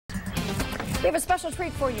We have a special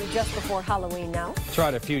treat for you just before Halloween now. That's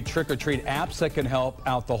right, a few trick-or-treat apps that can help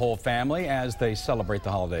out the whole family as they celebrate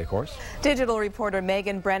the holiday, of course. Digital reporter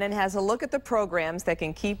Megan Brennan has a look at the programs that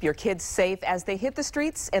can keep your kids safe as they hit the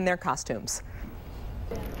streets in their costumes.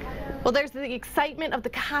 Well, there's the excitement of the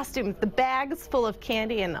costumes, the bags full of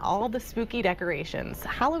candy, and all the spooky decorations.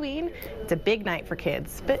 Halloween, it's a big night for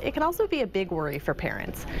kids, but it can also be a big worry for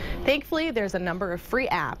parents. Thankfully, there's a number of free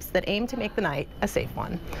apps that aim to make the night a safe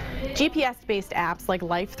one. GPS-based apps like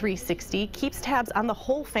Life 360 keeps tabs on the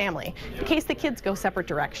whole family in case the kids go separate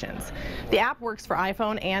directions. The app works for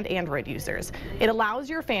iPhone and Android users. It allows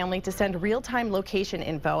your family to send real-time location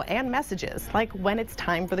info and messages, like when it's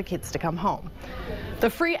time for the kids to come home. The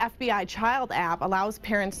free FBI Child app allows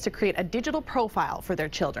parents to create a digital profile for their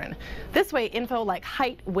children. This way, info like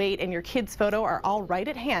height, weight, and your kid's photo are all right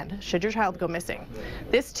at hand should your child go missing.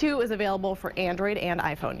 This too is available for Android and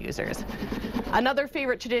iPhone users. Another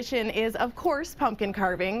favorite tradition is, of course, pumpkin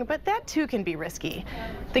carving, but that too can be risky.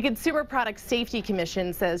 The Consumer Product Safety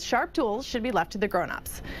Commission says sharp tools should be left to the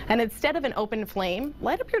grown-ups. And instead of an open flame,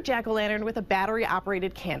 light up your jack-o'-lantern with a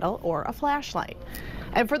battery-operated candle or a flashlight.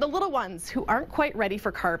 And for the little ones who aren't quite ready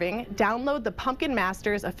for carving, download the Pumpkin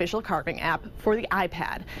Masters official carving app for the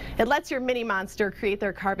iPad. It lets your mini monster create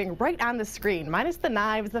their carving right on the screen, minus the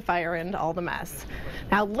knives, the fire, and all the mess.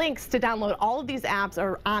 Now, links to download all of these apps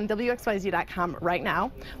are on WXYZ.com right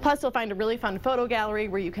now. Plus, you'll find a really fun photo gallery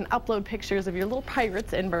where you can upload pictures of your little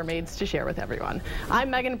pirates and mermaids to share with everyone. I'm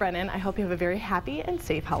Megan Brennan. I hope you have a very happy and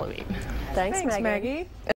safe Halloween. Thanks Maggie.